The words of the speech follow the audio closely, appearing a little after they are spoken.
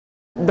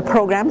The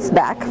program's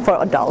back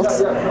for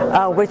adults,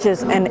 which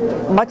is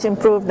much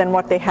improved than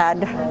what they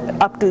had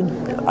up to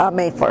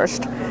May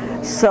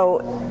 1st.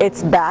 So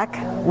it's back.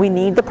 We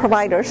need the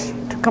providers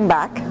to come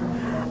back.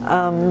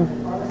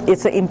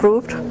 It's an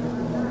improved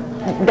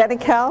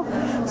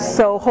Denti-Cal,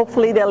 so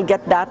hopefully they'll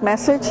get that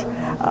message.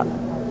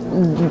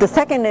 The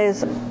second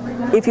is,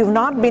 if you've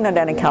not been a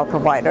Denti-Cal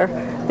provider,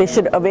 they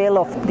should avail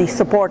of the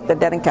support that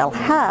Denti-Cal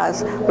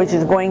has, which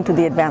is going to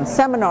the advanced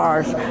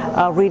seminars,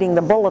 reading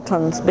the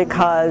bulletins,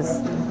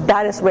 because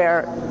that is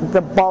where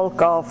the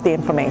bulk of the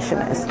information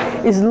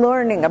is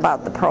learning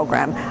about the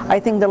program. I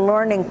think the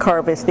learning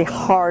curve is the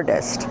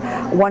hardest.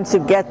 Once you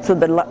get to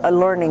the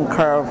learning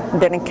curve,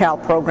 Denti-Cal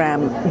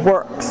program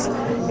works.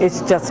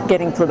 It's just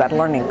getting through that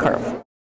learning curve.